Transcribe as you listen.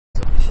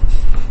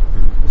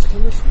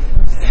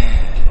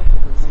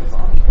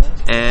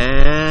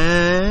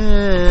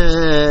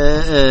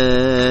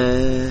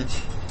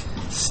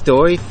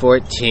Story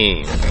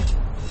 14.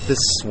 The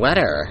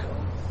sweater.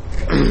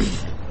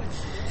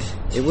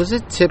 It was a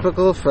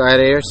typical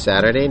Friday or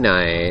Saturday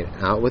night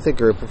out with a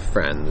group of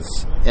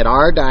friends at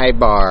our dive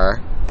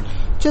bar,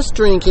 just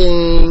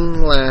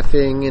drinking,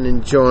 laughing, and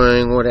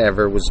enjoying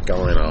whatever was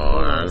going on.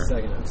 Hold on a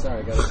second. I'm sorry,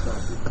 I gotta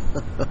stop.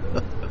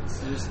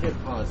 So just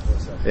hit pause for a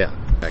second. Yeah,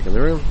 back in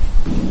the room.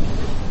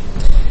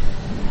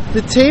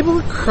 The table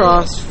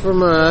across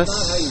from us.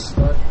 That's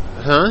not how you start.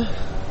 Huh?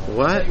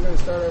 What? I thought you were gonna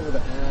start over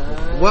the.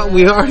 Well,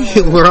 we're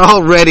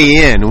already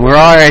in. We're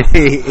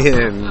already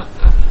in.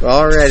 We're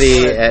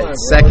already at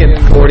second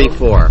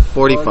 44,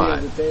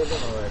 45.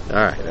 All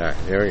right,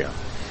 here we go.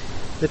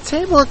 The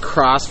table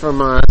across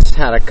from us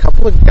had a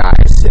couple of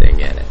guys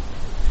sitting at it.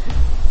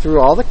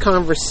 Through all the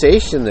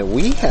conversation that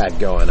we had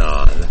going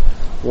on,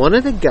 one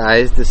of the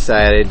guys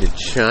decided to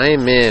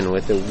chime in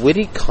with a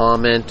witty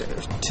comment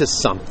to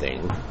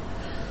something.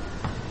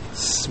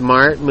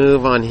 Smart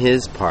move on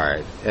his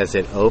part, as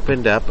it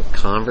opened up a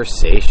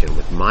conversation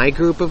with my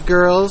group of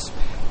girls,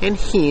 and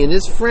he and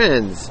his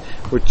friends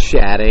were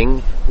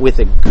chatting with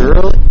a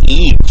girl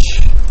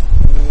each.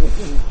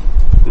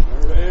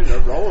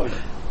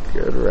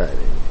 Good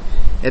writing.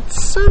 At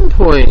some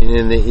point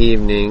in the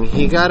evening,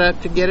 he got up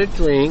to get a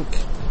drink,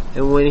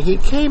 and when he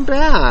came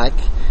back,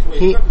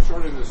 he got the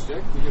short end of the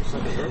stick. You get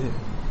something to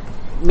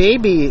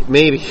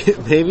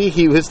maybe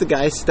he was the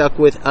guy stuck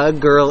with a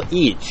girl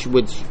each,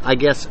 which I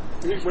guess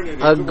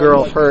a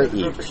girl her each.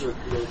 The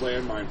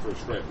landmine for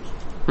strips.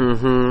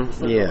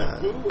 Mm-hmm.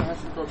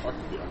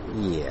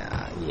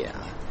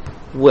 Yeah.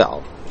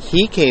 Well,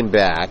 he came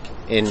back,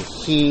 and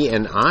he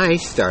and I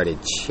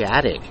started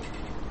chatting.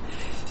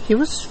 He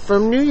was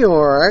from New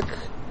York.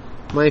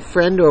 My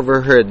friend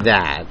overheard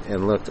that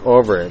and looked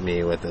over at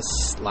me with a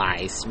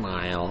sly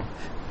smile.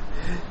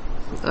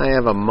 I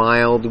have a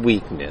mild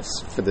weakness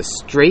for the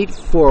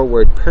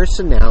straightforward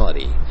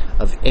personality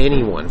of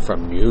anyone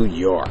from New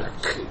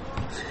York.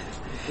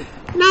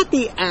 Not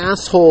the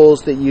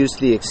assholes that use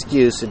the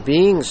excuse of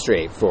being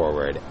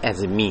straightforward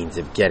as a means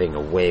of getting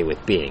away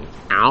with being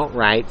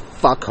outright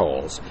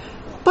fuckholes,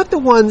 but the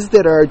ones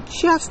that are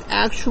just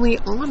actually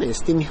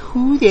honest in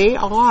who they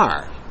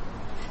are.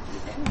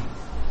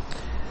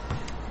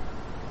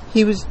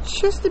 He was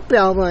just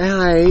about my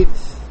height.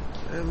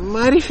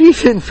 Might have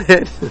even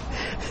been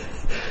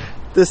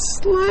the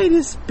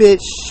slightest bit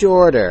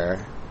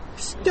shorter.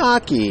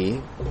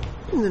 Stocky.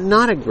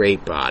 Not a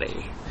great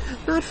body.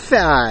 Not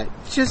fat.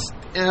 Just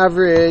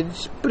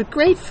average. But a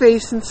great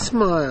face and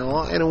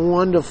smile. And a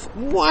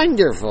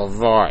wonderful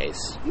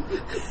voice.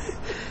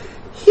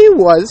 He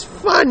was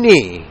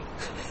funny.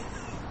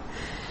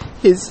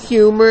 His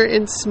humor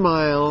and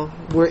smile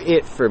were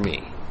it for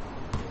me.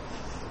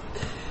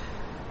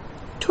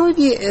 Toward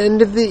the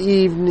end of the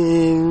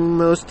evening,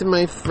 most of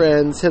my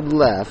friends had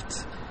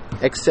left,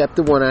 except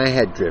the one I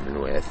had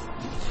driven with.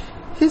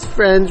 His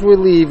friends were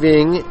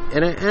leaving,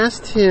 and I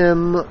asked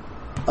him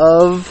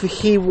if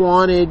he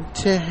wanted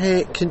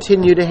to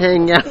continue to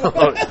hang out.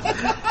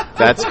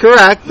 That's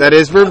correct. That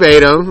is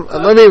verbatim.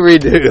 Let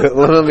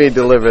me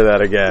deliver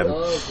that again.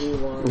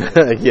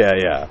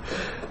 Yeah.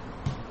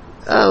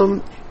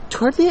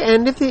 Toward the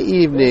end of the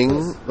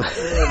evening...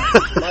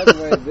 By the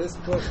way, this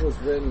book was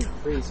written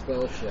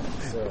pre-spell check.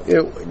 So.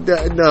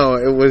 No,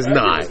 it was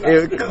not.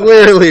 It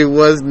clearly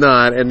was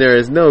not, and there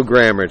is no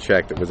grammar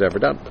check that was ever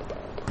done.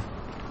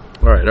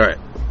 All right.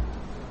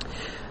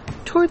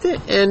 Toward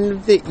the end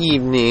of the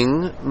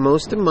evening,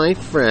 most of my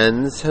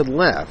friends had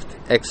left,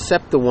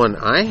 except the one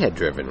I had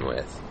driven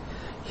with.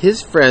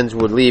 His friends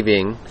were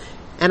leaving,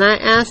 and I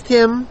asked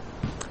him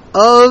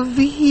if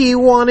he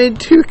wanted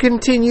to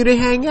continue to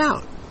hang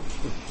out.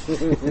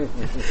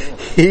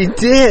 He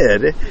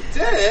did.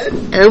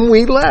 And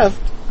we left.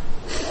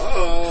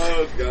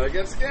 Oh, it's gonna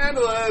get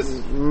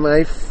scandalous.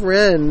 My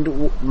friend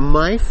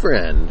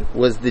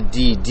was the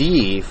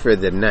DD for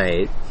the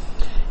night,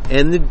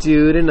 and the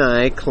dude and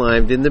I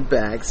climbed in the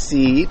back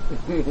seat.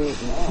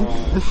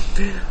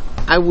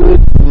 I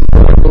would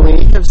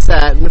normally have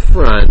sat in the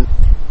front,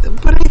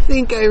 but I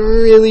think I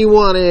really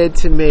wanted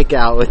to make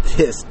out with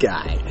this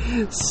guy,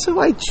 so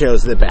I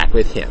chose the back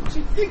with him.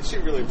 She thinks she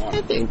really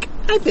wanted.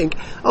 I think.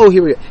 Oh,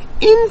 here we go.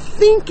 In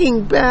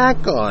thinking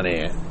back on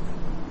it,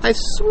 I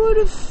sort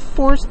of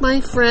forced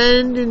my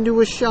friend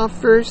into a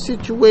chauffeur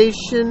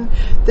situation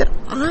that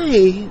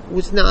I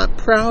was not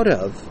proud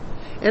of,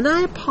 and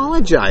I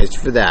apologized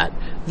for that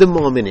the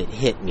moment it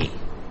hit me.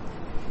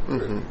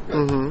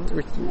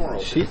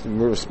 She's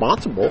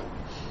responsible.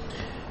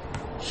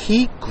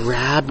 He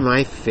grabbed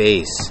my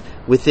face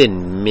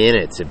within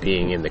minutes of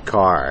being in the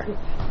car,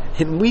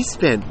 and we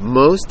spent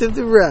most of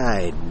the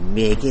ride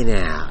making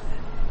out.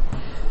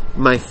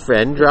 My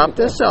friend dropped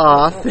us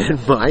off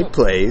at my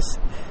place,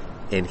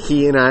 and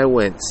he and I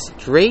went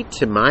straight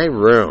to my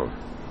room.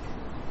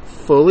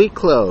 Fully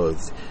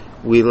clothed,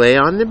 we lay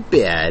on the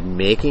bed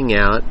making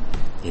out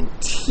and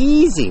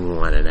teasing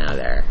one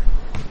another.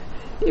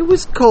 It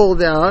was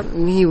cold out,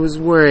 and he was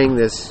wearing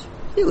this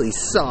really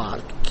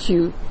soft,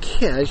 cute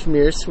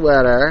cashmere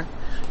sweater.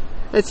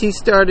 As he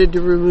started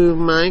to remove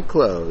my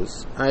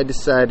clothes, I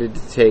decided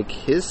to take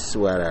his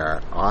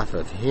sweater off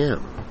of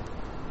him.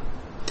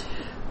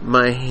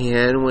 My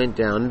hand went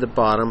down to the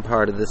bottom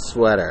part of the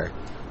sweater,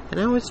 and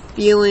I was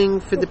feeling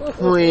for the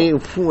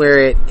point where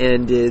it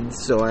ended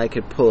so I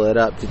could pull it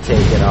up to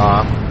take it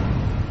off.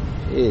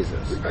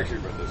 Jesus.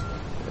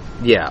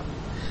 Yeah,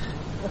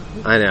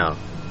 I know.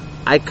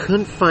 I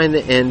couldn't find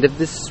the end of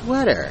the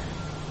sweater.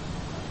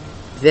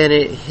 Then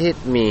it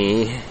hit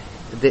me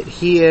that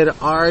he had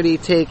already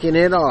taken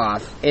it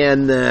off,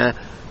 and the,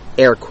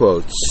 air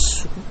quotes,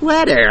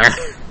 sweater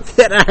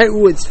that I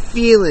was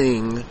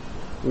feeling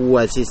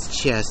was his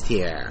chest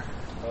hair.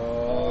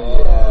 Oh,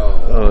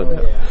 yeah. Oh,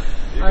 no.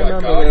 Yeah. I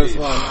remember goggy. this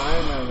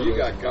one. You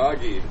got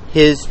goggy.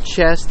 His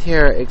chest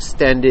hair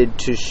extended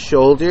to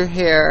shoulder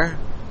hair,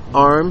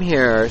 arm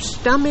hair,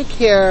 stomach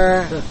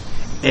hair,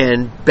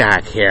 and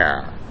back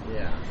hair.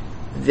 Yeah.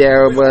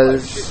 There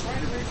was...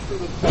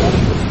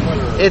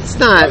 It's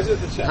not...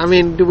 I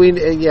mean, do we...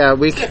 Yeah,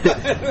 we...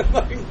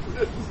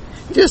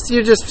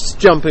 You're just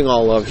jumping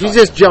all over. He's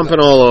just jumping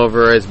all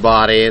over his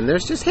body, and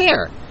there's just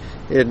hair.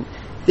 And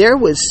there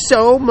was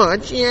so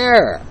much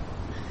hair.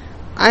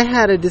 I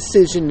had a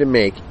decision to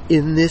make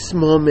in this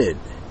moment.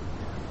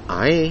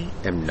 I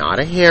am not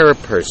a hair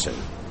person.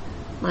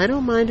 I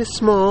don't mind a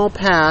small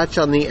patch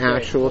on the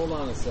actual... Hold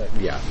on a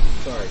second. Yeah.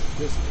 Sorry,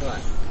 just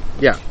cut.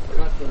 Yeah.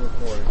 Cut the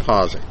recording.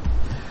 Pausing.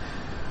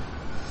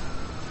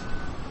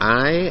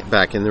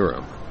 Back in the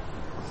room.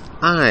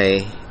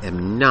 I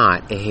am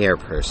not a hair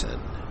person.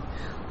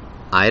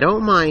 I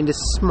don't mind a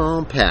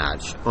small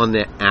patch on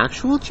the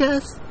actual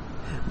chest,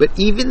 but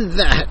even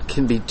that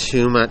can be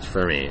too much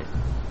for me.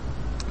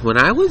 When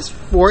I was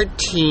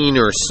 14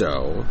 or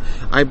so,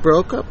 I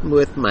broke up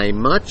with my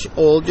much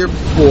older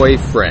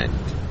boyfriend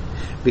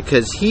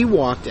because he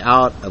walked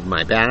out of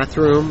my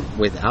bathroom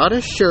without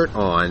a shirt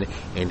on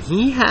and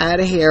he had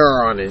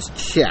hair on his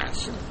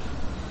chest.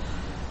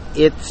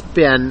 It's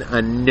been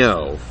a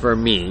no for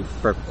me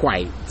for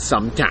quite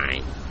some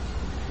time.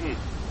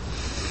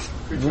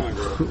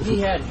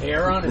 He had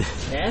hair on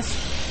his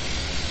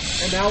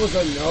chest? And that was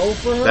a no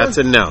for her? That's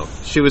a no.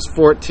 She was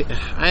 14.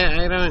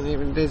 I don't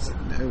even...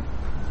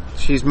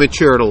 She's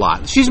matured a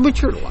lot.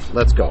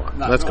 Let's go on.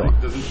 Let's go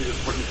on. Doesn't she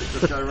just put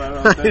this guy right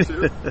on there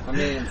too? I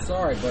mean, I'm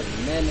sorry, but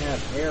men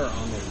have hair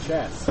on their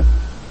chest.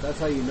 That's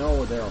how you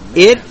know they're a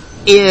man.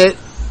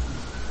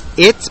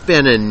 It's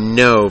been a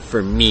no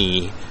for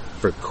me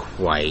for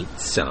quite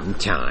some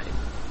time.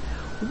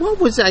 What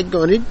was I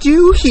going to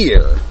do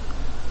here?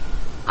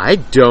 I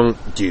don't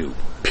do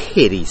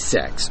pity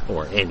sex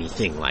or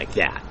anything like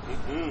that.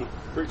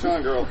 Preach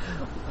on, girl.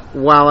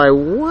 While I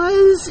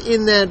was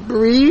in that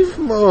brief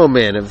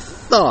moment of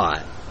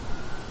thought,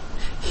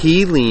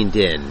 he leaned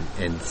in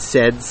and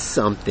said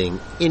something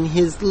in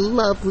his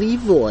lovely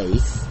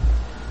voice.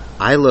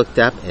 I looked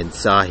up and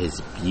saw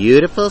his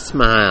beautiful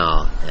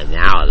smile, and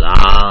that was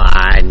all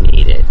I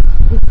needed.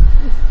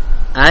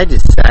 I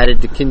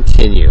decided to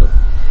continue,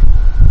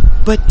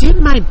 but did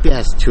my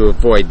best to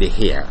avoid the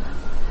hair.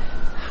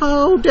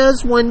 How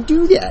does one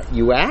do that,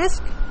 you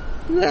ask?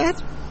 I want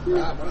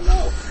to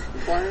know.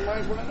 Inquiring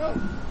minds want to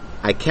know.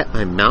 I kept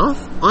my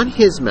mouth on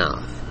his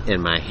mouth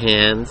and my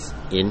hands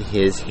in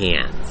his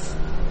hands.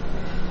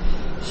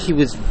 He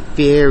was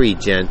very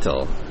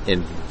gentle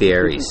and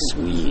very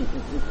sweet.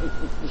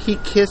 He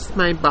kissed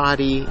my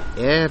body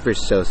ever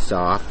so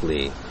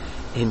softly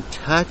and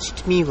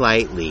touched me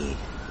lightly.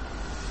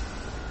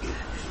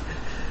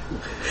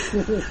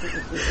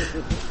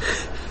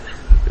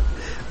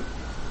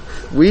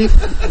 We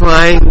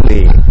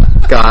finally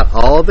got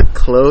all the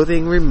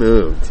clothing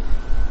removed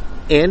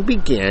and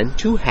began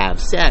to have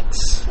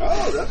sex.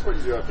 Oh, that's what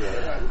you do after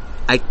that, right?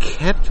 I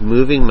kept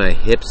moving my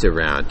hips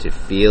around to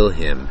feel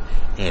him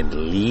and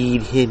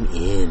lead him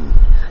in.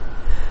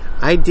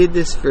 I did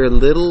this for a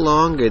little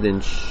longer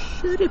than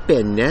should have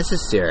been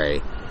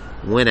necessary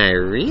when I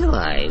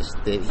realized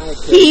that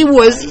he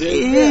was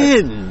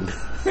in.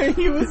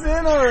 He was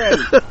in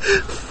already.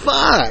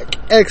 Fuck!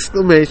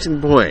 Exclamation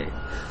point.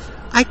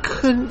 I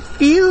couldn't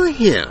feel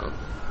him.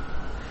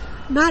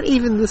 Not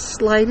even the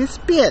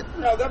slightest bit.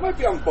 No, that might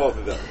be on both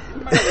of them.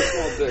 You might have a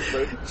small dick,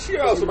 but she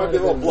also might be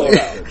a little blown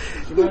out.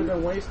 She might have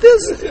been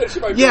wasted. She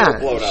might be a little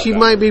blown out. She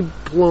might be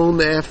blown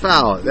the F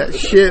out. That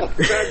shit.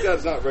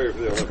 Baghdad's not very for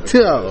the Olympics.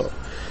 No.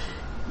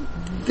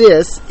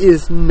 This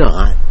is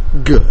not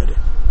good.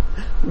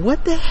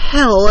 What the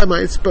hell am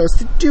I supposed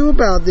to do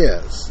about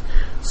this?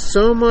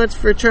 So much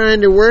for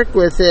trying to work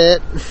with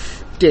it.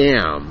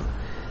 Damn.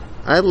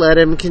 I let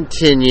him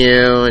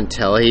continue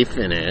until he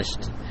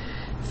finished.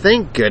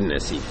 Thank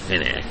goodness he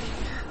finished.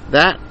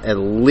 That at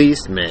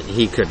least meant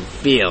he could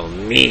feel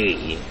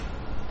me.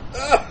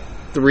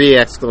 3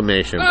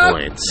 exclamation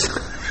points.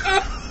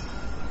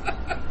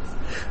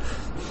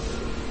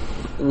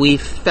 We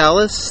fell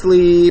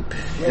asleep.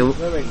 Wait, you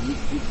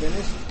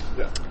finished?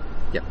 Yeah.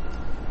 Yeah.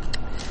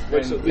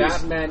 Which at least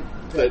that meant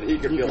that he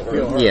could feel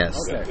her. Yes.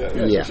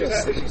 Okay. Yeah.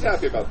 She's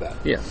happy about that.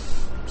 Yeah.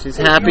 She's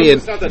happy.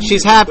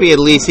 She's happy. At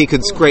least he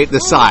could scrape the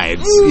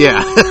sides.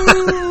 Yeah.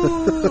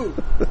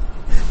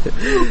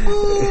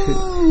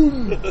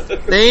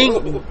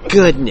 Thank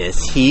goodness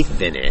he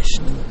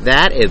finished.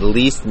 That at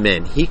least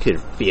meant he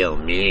could feel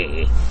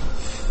me.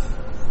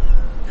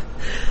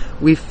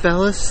 We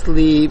fell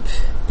asleep,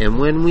 and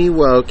when we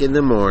woke in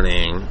the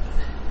morning,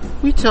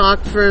 we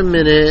talked for a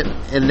minute,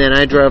 and then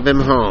I drove him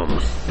home.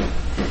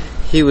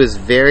 He was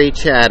very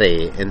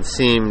chatty and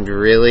seemed to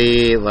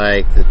really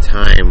like the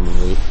time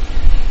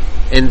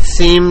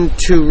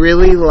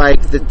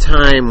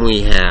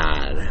we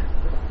had.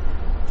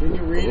 Can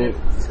you read it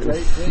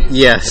straight, please?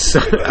 Yes,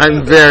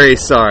 I'm very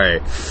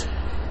sorry.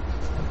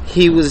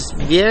 He was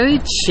very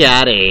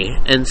chatty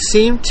and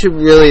seemed to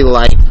really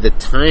like the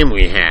time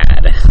we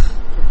had.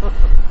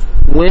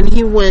 When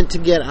he went to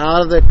get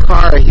out of the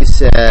car, he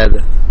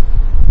said,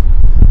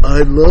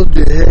 "I'd love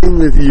to hang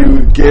with you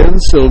again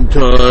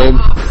sometime."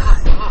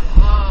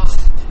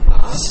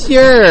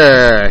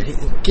 "Sure,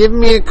 give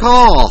me a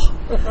call."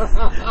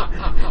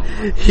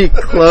 He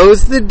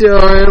closed the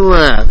door and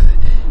left.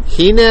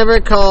 He never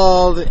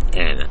called,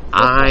 and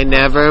I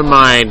never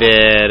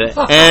minded.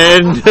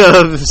 End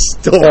of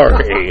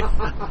story.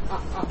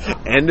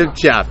 End of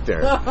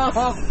chapter.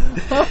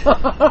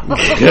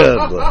 Good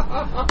Lord.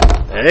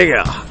 There you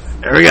go.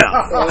 There we go.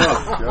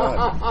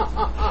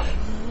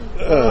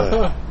 Oh,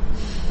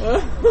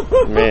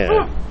 God. Man.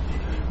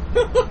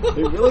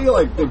 They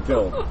really, they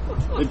build.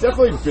 They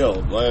definitely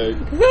build.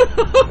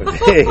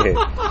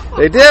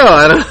 They do.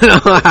 I don't know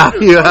how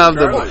you have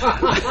them.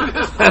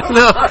 I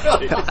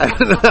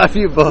don't know how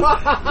you both.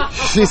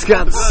 She's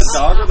got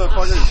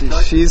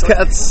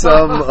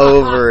some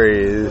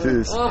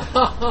ovaries.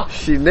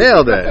 She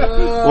nailed it.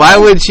 Why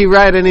would she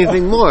write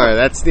anything more?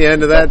 That's the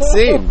end of that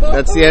scene.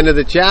 That's the end of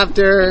the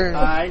chapter.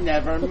 I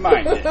never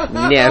minded.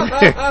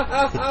 Never.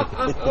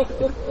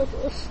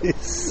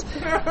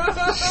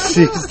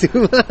 She's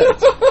too much.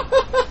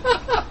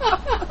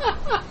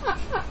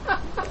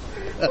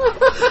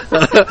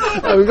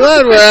 I'm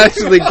glad we're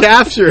actually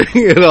capturing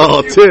it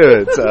all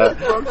too. It's, I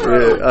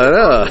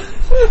know.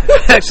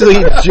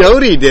 Actually,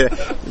 Jody did.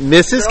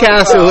 Mrs.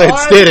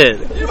 Kasowitz did it.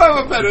 You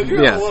have a bit. You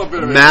have a little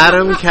bit of it.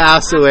 Madam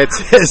Kasowitz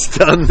has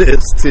done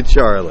this to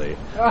Charlie.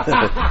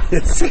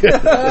 It's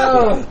good.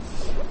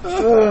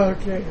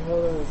 Okay,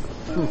 hold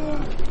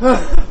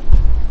on.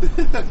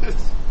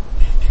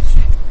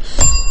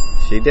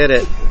 She did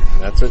it.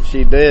 That's what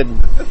she did.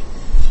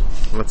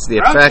 What's the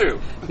effect?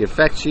 The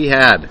effect she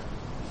had.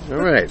 All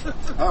right.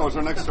 That was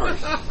our next story.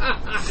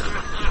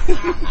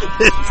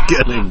 It's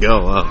gonna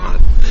go on.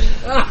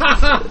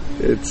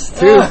 It's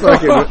too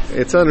fucking.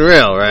 It's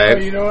unreal, right?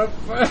 Oh, you know what?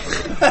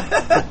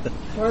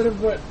 Part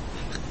of what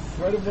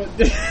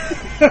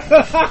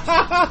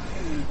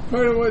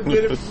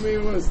did it for me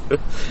was the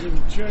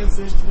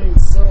transitioning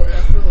so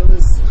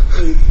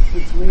effortlessly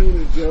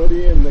between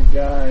Jody and the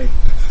guy.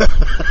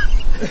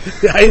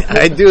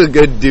 I do a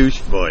good douche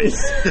voice.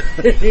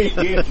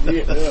 Yeah.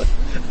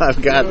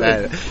 I've got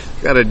that.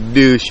 Got a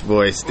douche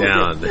voice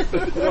down. Learn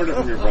it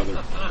from your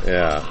brother.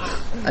 Yeah.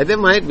 That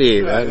might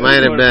be. That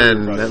might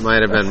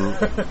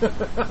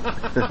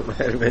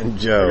have been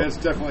Joe. It's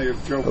definitely a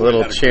Joe. A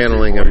little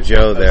channeling of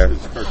Joe there.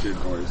 His cartoon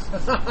voice.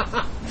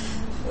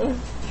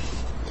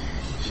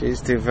 She's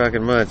too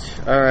fucking much.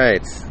 All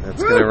right.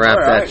 That's going to wrap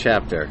that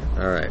chapter.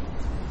 All right.